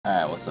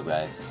Alright, what's up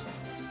guys?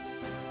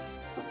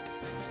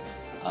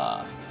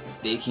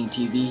 FayKing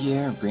TV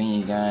here, bringing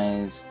you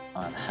guys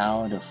on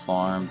how to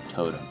farm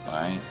Totem,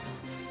 alright?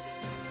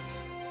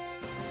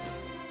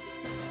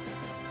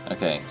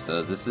 Okay,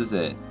 so this is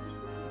it.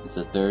 It's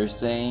a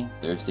Thursday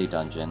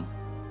dungeon,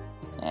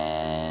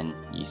 and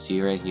you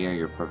see right here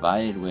you're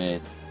provided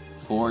with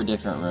 4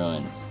 different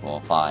ruins,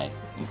 well 5,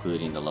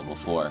 including the level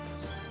 4.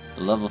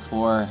 The level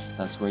 4,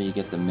 that's where you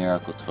get the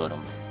Miracle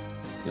Totem.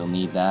 You'll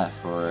need that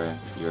for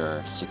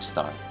your 6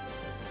 star,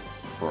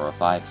 for a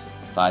 5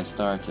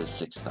 star to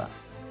 6 star.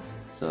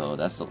 So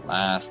that's the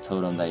last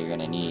totem that you're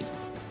gonna need,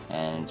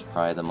 and it's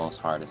probably the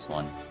most hardest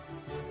one.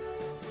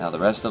 Now the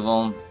rest of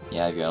them, you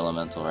have your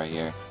elemental right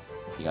here.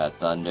 You got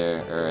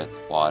thunder,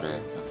 earth,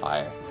 water, and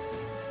fire.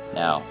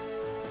 Now,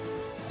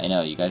 I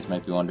know you guys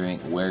might be wondering,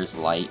 where's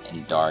light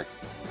and dark?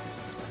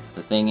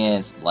 The thing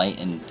is,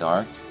 light and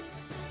dark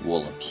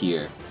will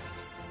appear.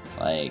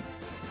 Like,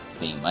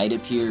 they might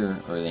appear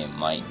or they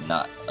might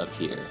not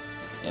appear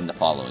in the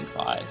following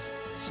 5.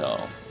 So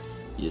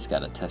you just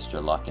gotta test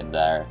your luck in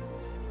there.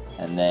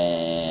 And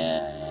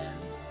then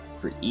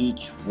for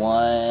each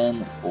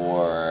one,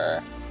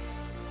 or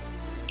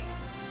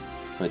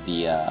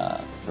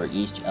for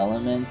each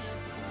element,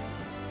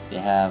 they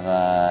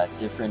have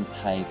different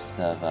types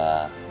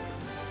of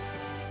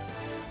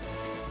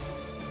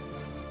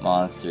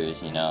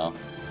monsters, you know,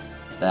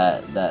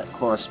 that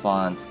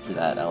corresponds to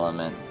that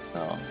element.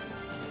 So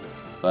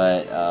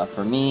but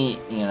for me,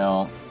 you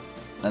know,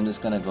 I'm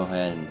just gonna go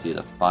ahead and do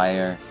the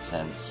fire,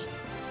 since,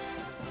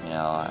 you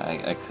know,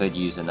 I could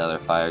use another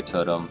fire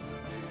totem.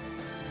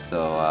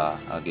 So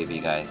I'll give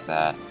you guys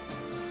that.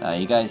 Now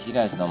you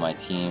guys know my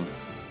team.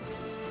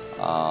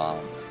 I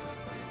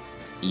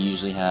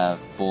usually have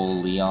full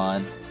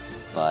Leon,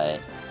 but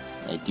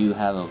I do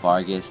have a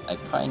Vargas. I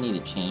probably need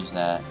to change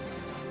that.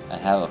 I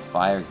have a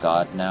fire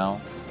god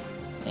now,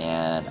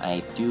 and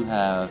I do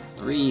have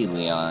 3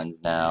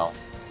 Leons now,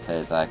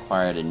 because I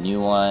acquired a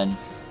new one,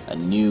 a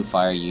new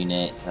fire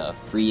unit,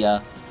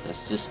 Freya, the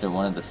sister,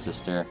 one of the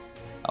sister.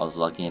 I was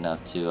lucky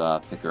enough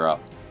to pick her up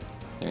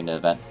during the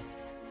event.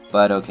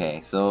 But okay,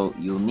 so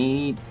you'll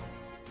need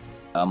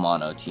a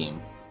mono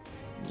team.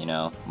 You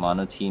know,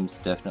 mono team's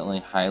definitely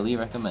highly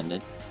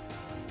recommended.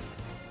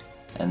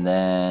 And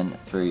then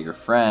for your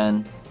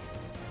friend,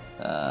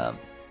 the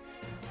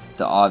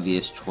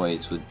obvious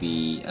choice would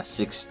be a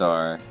 6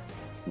 star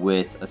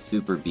with a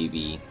super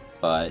BB,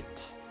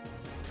 but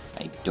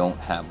I don't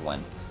have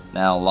one.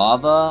 Now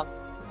Lava,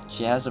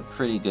 she has a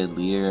pretty good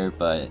leader,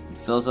 but it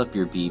fills up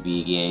your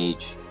BB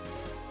gauge,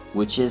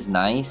 which is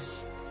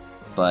nice,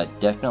 but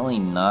definitely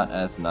not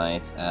as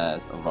nice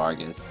as a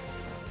Vargas.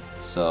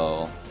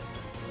 So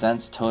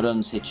since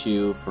totems hit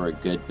you for a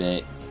good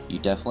bit, you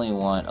definitely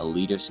want a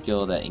leader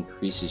skill that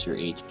increases your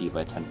HP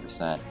by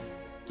 10%.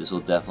 This will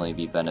definitely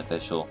be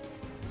beneficial,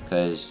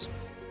 because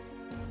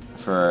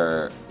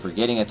for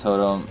getting a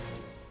totem,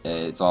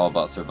 it's all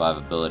about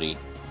survivability.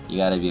 You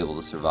gotta be able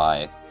to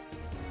survive.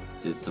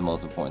 It's the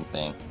most important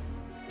thing.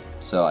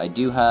 So I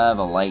do have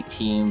a light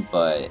team,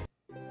 but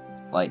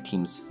light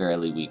team's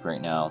fairly weak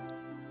right now,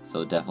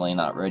 so definitely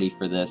not ready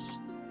for this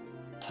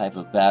type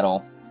of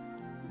battle.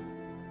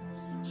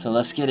 So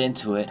let's get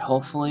into it.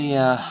 Hopefully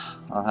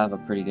I'll have a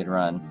pretty good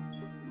run.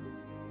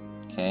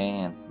 Okay,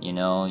 and you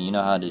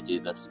know how to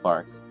do the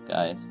spark,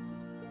 guys.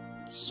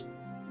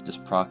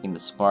 Just procking the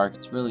spark,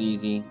 it's really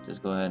easy.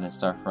 Just go ahead and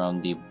start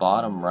from the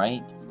bottom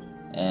right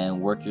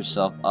and work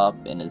yourself up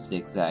in a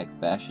zigzag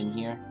fashion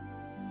here,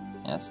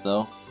 as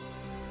so,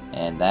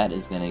 and that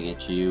is gonna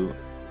get you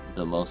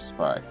the most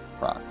spark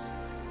procs.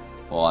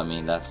 Well, I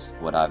mean, that's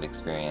what I've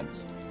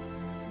experienced.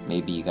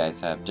 Maybe you guys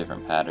have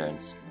different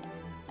patterns.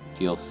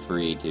 Feel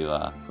free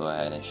to go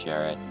ahead and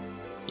share it,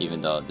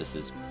 even though this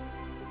is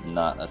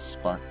not a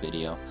spark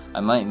video. I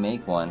might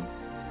make one.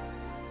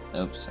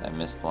 Oops, I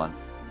missed one.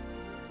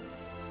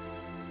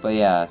 But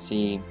yeah,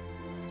 see,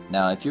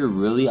 now if you're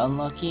really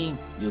unlucky,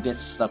 you'll get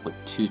stuck with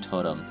 2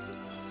 totems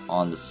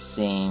on the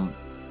same,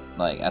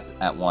 like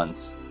at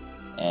once,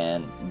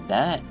 and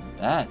that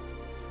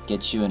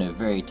gets you in a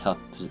very tough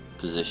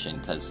position,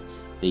 because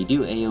they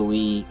do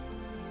AoE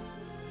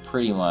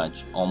pretty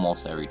much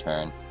almost every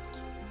turn.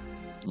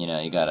 You know,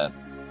 you gotta,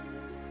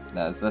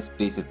 that's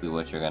basically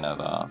what you're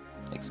gonna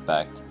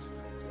expect.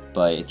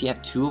 But if you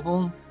have 2 of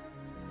them,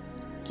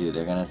 dude,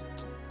 they're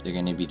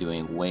gonna be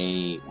doing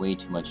way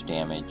too much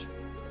damage.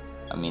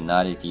 I mean,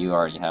 not if you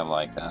already have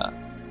like a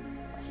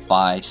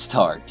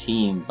 5-star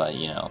team, but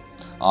you know,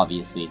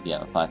 obviously if you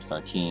have a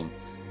 5-star team,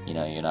 you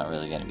know, you're not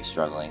really going to be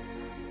struggling.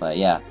 But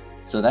yeah,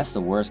 so that's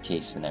the worst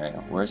case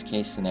scenario. Worst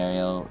case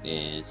scenario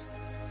is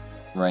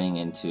running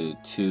into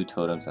 2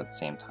 totems at the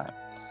same time.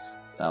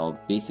 Now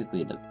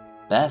basically the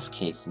best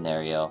case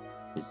scenario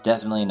is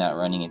definitely not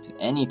running into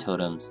any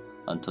totems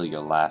until your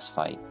last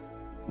fight,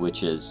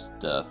 which is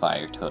the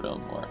fire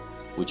totem, or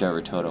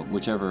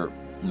whichever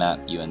map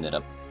you ended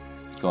up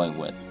going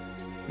with.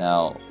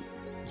 Now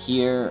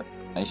here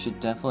I should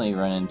definitely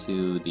run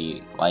into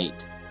the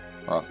light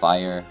or a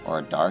fire or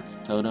a dark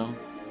totem,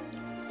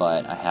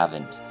 but I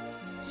haven't,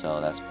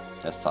 so that's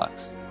that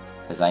sucks.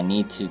 Because I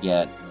need to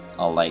get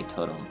a light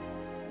totem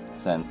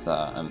since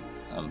I'm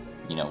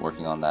you know,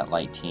 working on that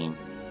light team,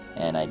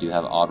 and I do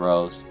have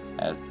autos.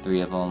 I have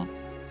 3 of them,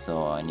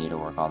 so I need to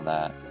work on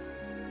that.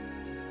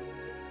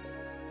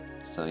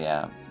 So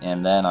yeah,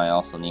 and then I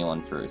also need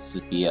one for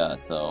Sophia,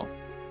 so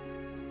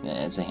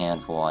yeah, it's a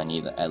handful. I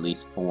need at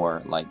least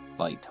 4 light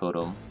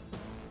totem,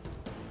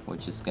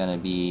 which is gonna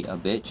be a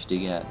bitch to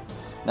get.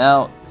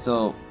 Now,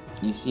 so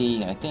you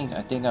see, I think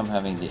I'm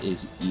having the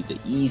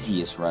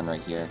easiest run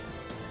right here,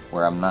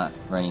 where I'm not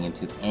running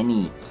into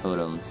any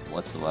totems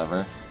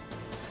whatsoever.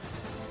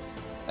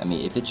 I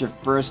mean, if it's your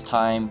first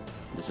time,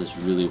 this is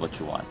really what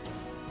you want.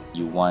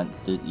 You want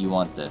this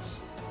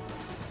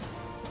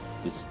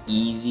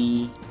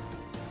easy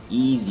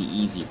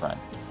run.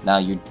 Now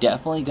you're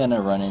definitely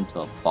gonna run into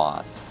a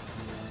boss.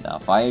 Now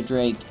Fire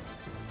Drake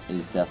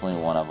is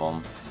definitely one of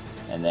them,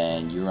 and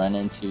then you run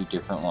into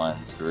different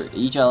ones. For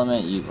each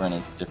element, you run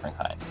into different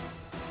kinds.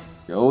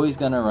 You're always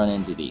gonna run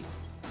into these.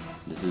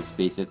 This is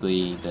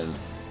basically the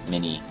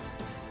mini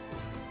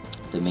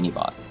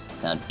boss.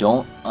 Now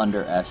don't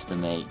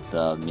underestimate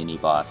the mini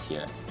boss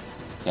here.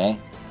 Okay?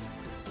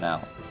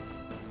 Now,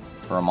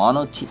 for a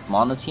mono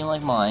team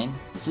like mine,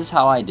 this is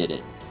how I did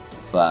it,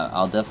 but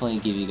I'll definitely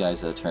give you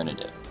guys an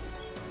alternative.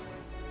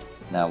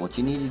 Now what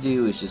you need to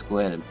do is just go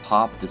ahead and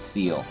pop the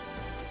seal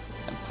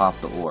and pop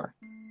the ore.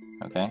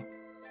 Okay?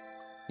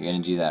 You're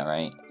gonna do that,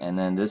 right? And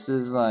then this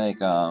is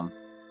like,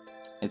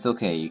 it's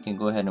okay, you can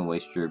go ahead and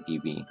waste your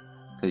BB,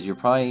 because you're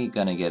probably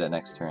gonna get it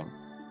next turn.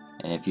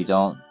 And if you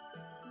don't,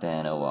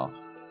 then oh well.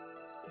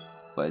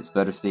 But it's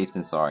better safe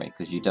than sorry,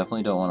 because you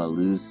definitely don't want to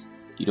lose.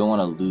 You don't want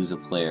to lose a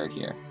player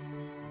here.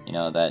 You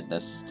know,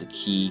 that's the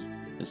key.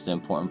 That's the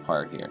important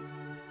part here.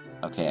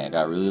 Okay, I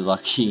got really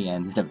lucky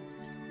and ended up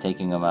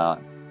taking him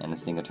out in a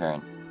single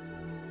turn.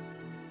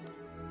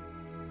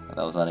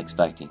 That was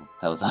unexpected.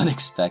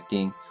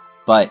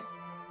 But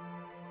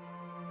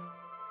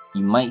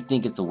you might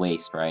think it's a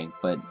waste, right?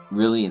 But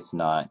really, it's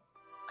not,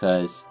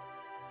 because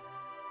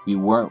we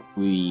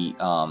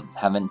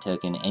haven't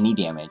taken any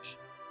damage.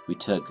 We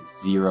took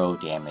 0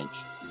 damage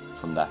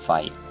from that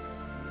fight.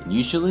 And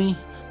usually,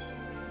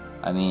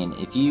 I mean,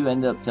 if you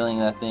end up killing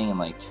that thing in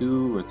like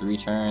 2 or 3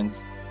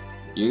 turns,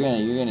 you're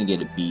gonna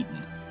get it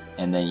beaten,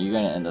 and then you're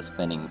gonna end up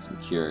spending some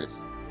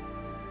cures.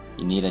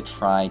 You need to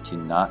try to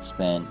not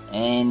spend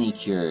any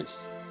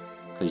cures,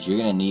 because you're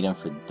gonna need them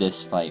for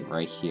this fight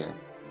right here.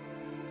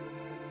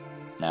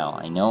 Now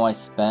I know I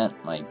spent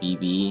my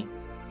BB.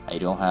 I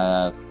don't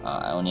have.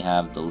 I only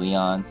have the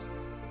Leons,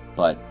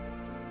 but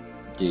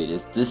dude,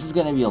 this is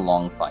gonna be a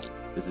long fight.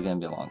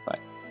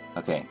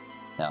 Okay,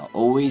 now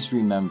always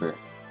remember,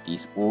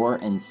 these ore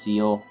and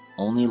seal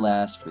only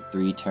last for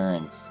 3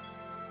 turns.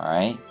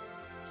 Alright?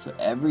 So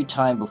every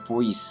time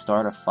before you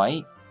start a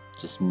fight,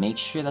 just make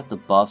sure that the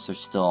buffs are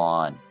still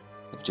on.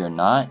 If they're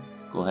not,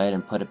 go ahead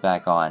and put it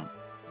back on.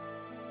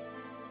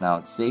 Now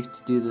it's safe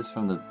to do this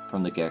from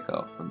the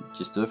get-go.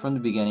 Just do it from the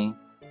beginning,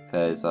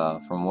 because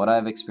from what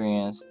I've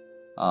experienced,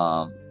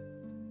 the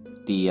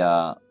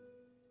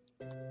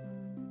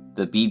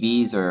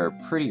BBs are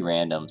pretty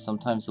random.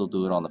 Sometimes he'll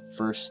do it on the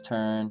first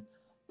turn.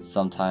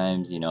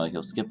 Sometimes, you know,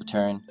 he'll skip a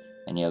turn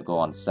and he'll go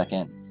on the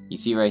second. You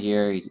see right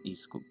here,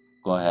 he's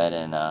go ahead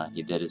and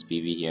he did his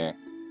BB here.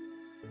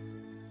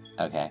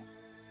 Okay.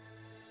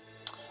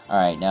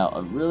 Alright, now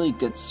a really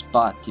good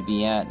spot to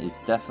be at is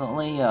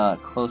definitely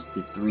close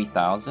to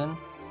 3,000.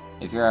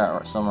 If you're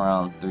at somewhere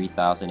around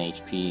 3,000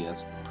 HP,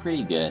 that's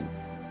pretty good.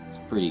 It's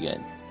pretty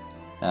good.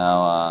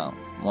 Now,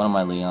 one of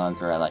my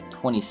Leons are at like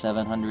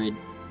 2,700.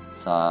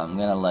 So I'm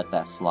gonna let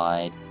that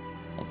slide.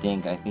 I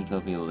think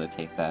he'll be able to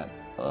take that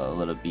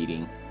little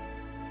beating.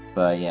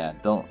 But yeah,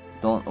 don't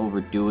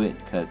overdo it,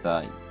 because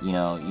you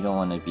know, you don't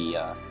want to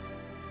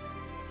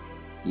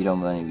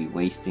be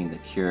wasting the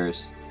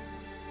cures.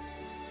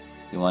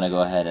 You want to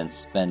go ahead and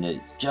spend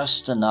it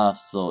just enough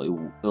so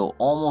it'll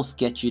almost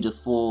get you to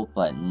full,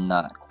 but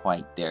not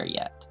quite there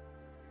yet.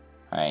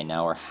 Alright,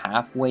 now we're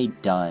halfway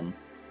done.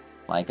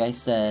 Like I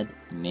said,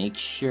 make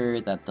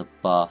sure that the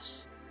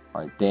buffs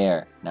are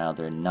there. Now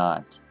they're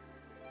not.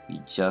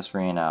 We just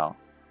ran out.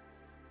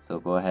 So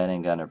go ahead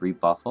and gonna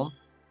rebuff them.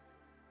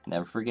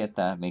 Never forget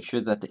that. Make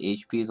sure that the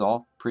HP is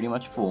all pretty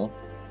much full.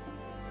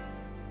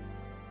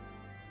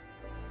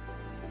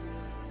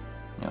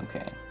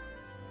 Okay.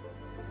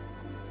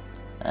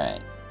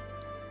 Alright.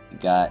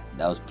 That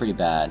was pretty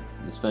bad,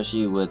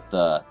 especially with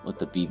the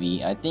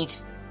BB. I think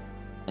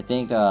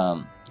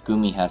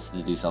Gumi has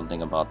to do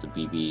something about the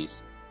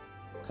BBs,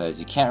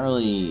 because you can't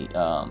really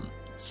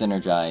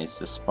synergize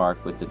the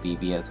spark with the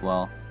BB as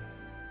well.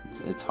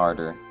 It's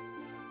harder.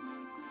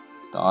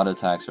 The auto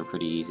attacks are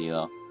pretty easy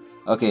though.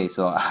 Okay,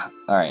 so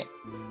alright.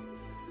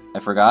 I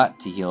forgot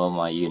to heal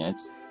my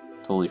units.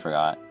 Totally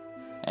forgot.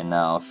 And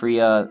now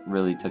Freya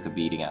really took a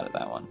beating out of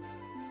that one.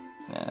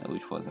 Yeah,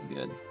 which wasn't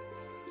good.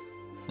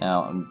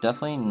 Now, I'm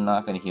definitely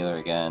not going to heal her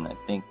again. I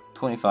think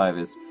 25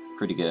 is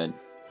pretty good.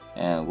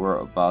 And we're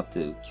about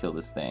to kill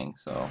this thing,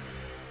 so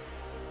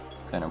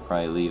kind of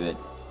probably leave it.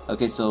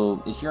 Okay,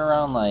 so if you're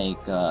around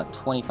like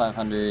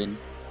 2,500,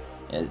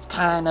 It's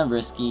kind of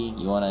risky.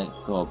 You want to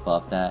go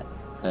above that,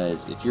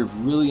 because if you're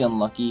really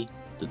unlucky,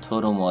 the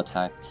totem will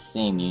attack the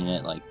same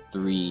unit like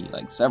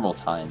several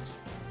times,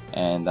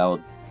 and that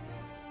will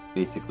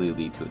basically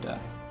lead to a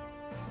death.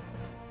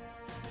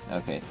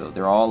 Okay, so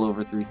they're all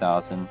over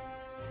 3,000.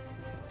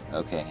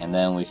 Okay, and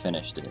then we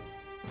finished it.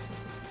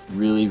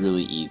 Really,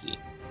 really easy.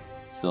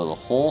 So the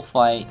whole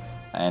fight,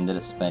 I ended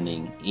up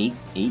spending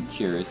 8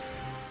 cures,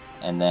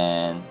 and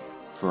then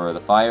for the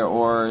fire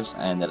ores,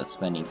 I ended up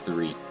spending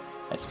 3.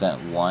 I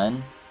spent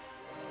 1,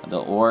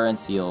 the ore and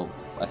seal,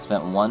 I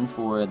spent 1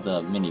 for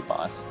the mini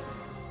boss.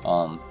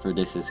 For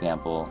this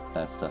example,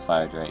 that's the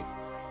fire drake.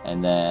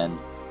 And then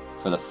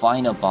for the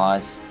final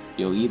boss,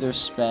 you'll either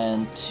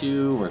spend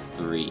 2 or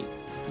 3.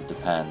 It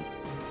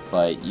depends.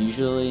 But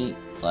usually,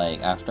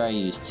 like after I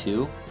use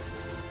 2,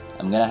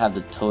 I'm gonna have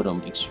the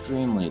totem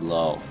extremely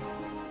low.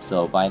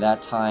 So by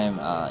that time,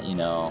 you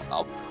know,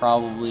 I'll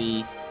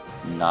probably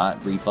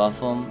not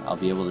rebuff them. I'll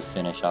be able to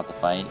finish out the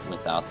fight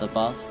without the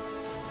buff,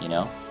 you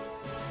know?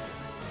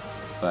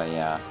 But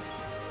yeah.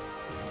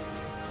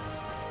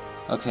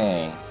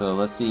 Okay, so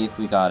let's see if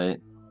we got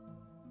it.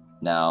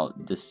 Now,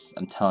 this,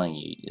 I'm telling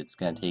you, it's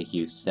gonna take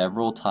you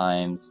several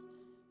times,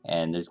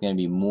 and there's gonna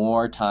be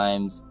more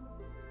times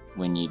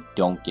when you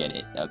don't get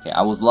it. Okay,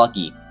 I was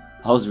lucky.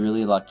 I was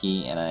really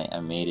lucky, and I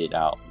made it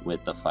out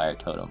with the fire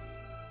totem.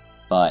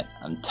 But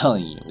I'm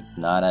telling you, it's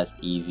not as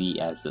easy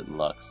as it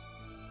looks.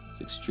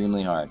 It's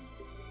extremely hard.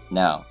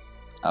 Now,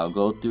 I'll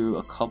go through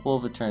a couple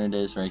of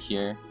alternatives right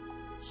here,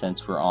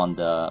 since we're on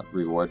the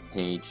reward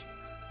page.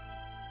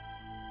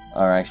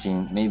 Or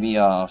actually, maybe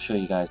I'll show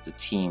you guys the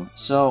team.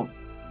 So,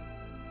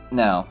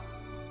 now,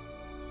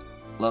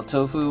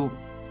 LoveTofu,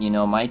 you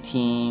know, my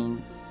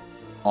team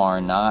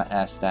are not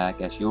as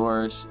stacked as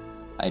yours.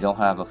 I don't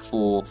have a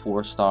full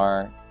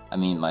 4-star. I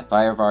mean, my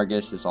Fire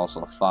Vargas is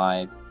also a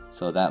 5,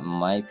 so that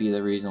might be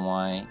the reason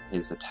why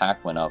his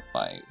attack went up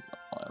by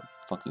a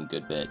fucking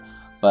good bit.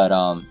 But,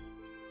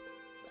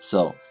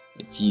 so,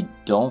 if you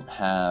don't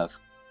have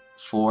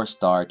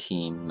 4-star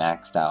team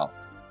maxed out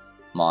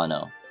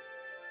mono,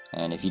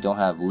 and if you don't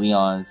have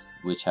Leons,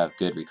 which have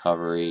good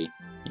recovery,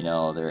 you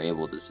know, they're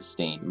able to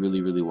sustain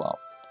really, really well.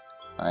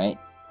 Alright?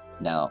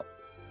 Now,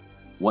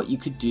 what you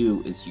could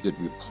do is you could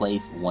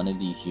replace one of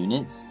these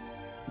units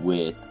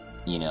with,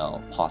 you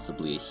know,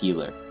 possibly a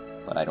healer.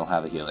 But I don't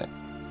have a healer.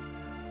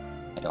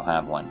 I don't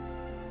have one.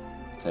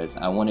 Because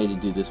I wanted to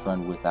do this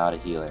run without a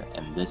healer,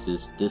 and this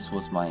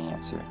was my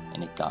answer,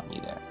 and it got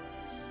me there.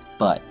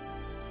 But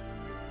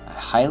I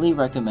highly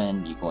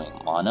recommend you going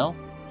mono.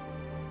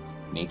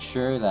 Make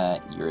sure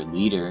that your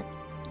leader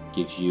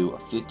gives you a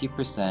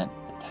 50%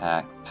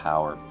 attack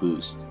power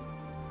boost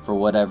for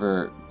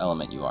whatever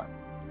element you are.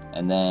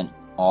 And then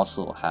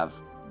also have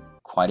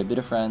quite a bit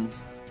of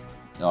friends,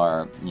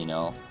 or, you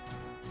know,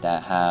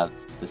 that have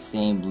the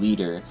same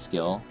leader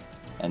skill.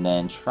 And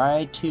then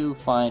try to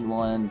find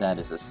one that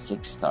is a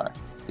 6-star.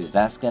 Because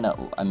that's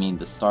gonna, I mean,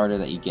 the starter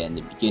that you get in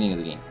the beginning of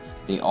the game,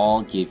 they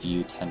all give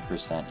you 10%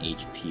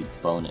 HP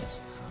bonus,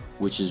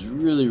 which is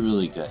really,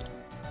 really good.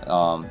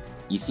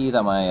 You see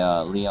that my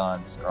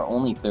Leons are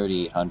only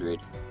 3,800,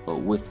 but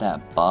with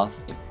that buff,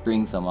 it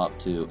brings them up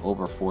to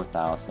over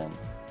 4,000.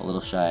 A little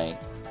shy.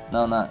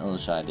 No, not a little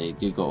shy. They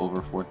do go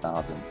over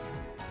 4,000.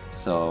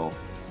 So,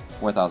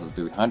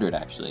 4,300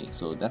 actually.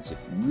 So that's a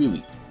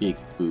really big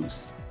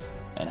boost.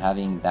 And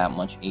having that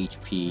much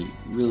HP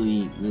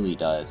really, really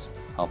does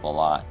help a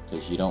lot,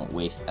 because you don't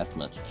waste as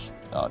much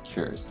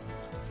cures.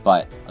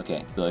 But,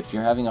 okay, so if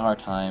you're having a hard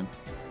time,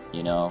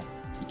 you know,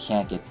 you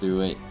can't get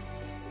through it,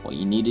 what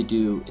you need to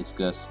do is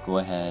just go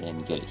ahead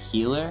and get a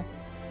healer,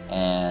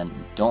 and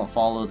don't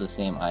follow the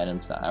same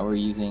items that I were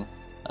using.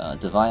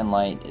 Divine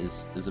Light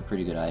is a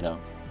pretty good item,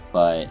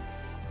 but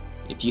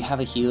if you have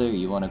a healer,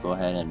 you want to go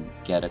ahead and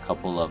get a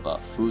couple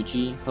of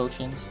Fuji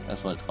potions,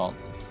 that's what it's called.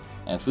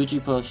 And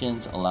Fuji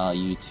potions allow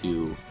you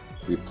to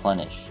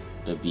replenish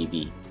the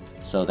BB.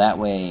 So that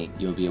way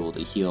you'll be able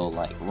to heal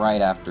like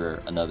right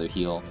after another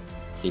heal.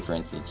 Say for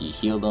instance you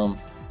heal them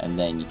and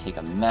then you take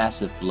a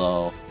massive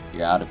blow,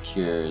 you're out of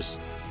cures,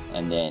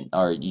 and then,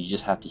 or you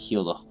just have to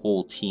heal the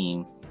whole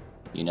team,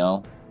 you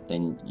know,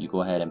 then you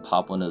go ahead and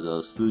pop one of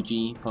those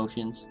Fuji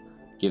potions,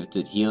 give it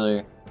to the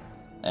healer,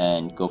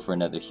 and go for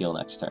another heal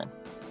next turn.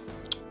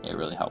 It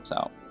really helps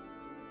out.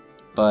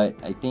 But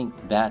I think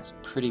that's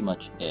pretty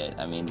much it.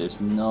 I mean, there's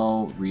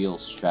no real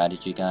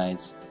strategy,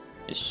 guys.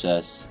 It's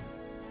just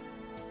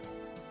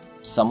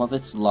some of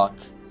it's luck,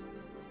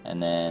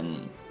 and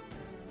then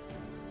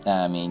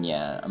I mean,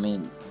 yeah, I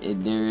mean,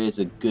 there is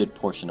a good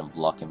portion of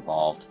luck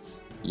involved.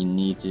 You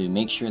need to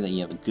make sure that you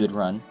have a good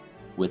run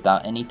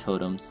without any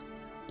totems.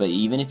 But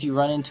even if you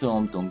run into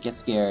them, don't get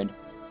scared.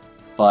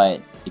 But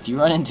if you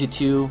run into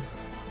 2,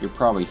 you're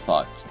probably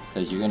fucked,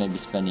 because you're going to be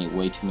spending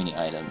way too many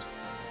items.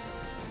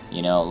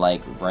 You know,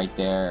 like right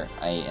there,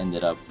 I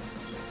ended up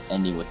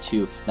ending with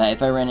 2. Now,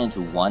 if I ran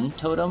into 1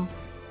 totem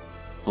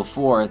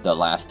before the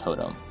last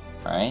totem,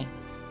 alright?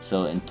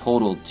 So in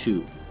total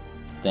 2,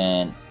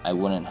 then I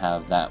wouldn't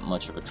have that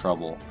much of a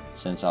trouble,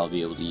 since I'll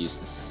be able to use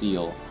the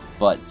seal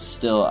but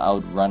still I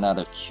would run out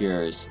of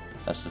cures.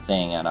 That's the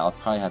thing, and I'll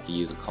probably have to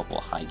use a couple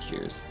of high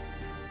cures.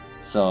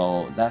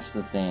 So that's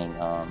the thing.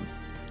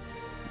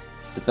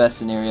 The best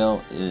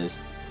scenario is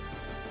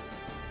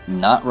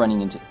not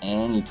running into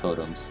any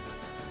totems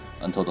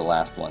until the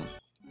last one.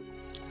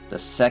 The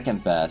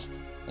second best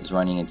is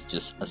running into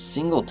just a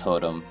single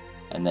totem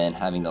and then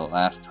having the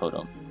last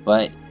totem.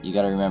 But you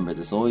gotta remember,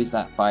 there's always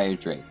that fire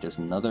drake. There's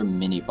another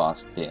mini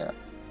boss there.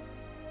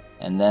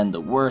 And then the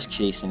worst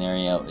case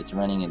scenario is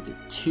running into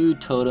 2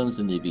 totems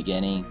in the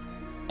beginning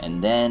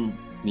and then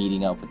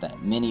meeting up with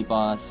that mini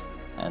boss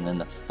and then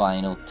the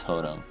final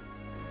totem.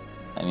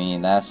 I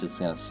mean, that's just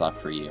gonna suck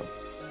for you.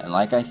 And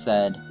like I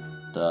said,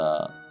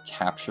 the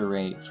capture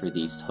rate for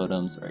these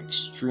totems are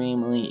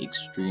extremely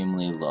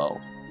low.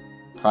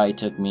 Probably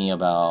took me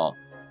about,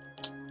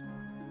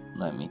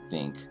 let me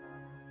think,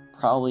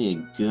 probably a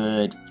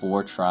good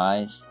 4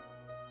 tries,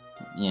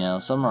 you know,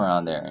 somewhere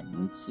around there.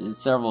 It's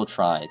several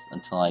tries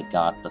until I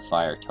got the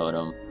fire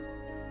totem,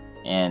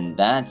 and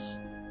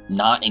that's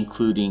not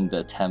including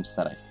the attempts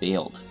that I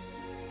failed.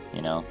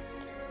 You know,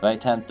 if I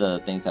attempt the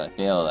things that I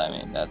failed, I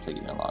mean, that took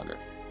even longer.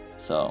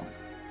 So,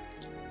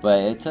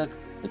 but it took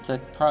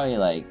probably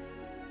like,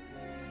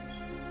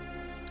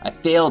 I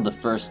failed the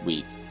first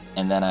week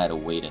and then I had to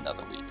wait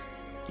another week.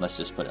 Let's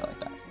just put it like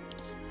that.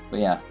 But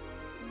yeah,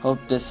 hope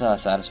this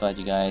satisfied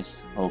you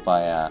guys. Hope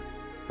I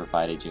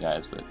provided you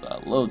guys with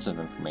loads of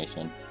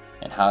information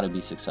and how to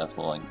be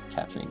successful in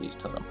capturing these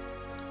totems.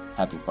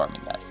 Happy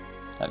farming, guys.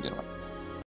 Have a good one.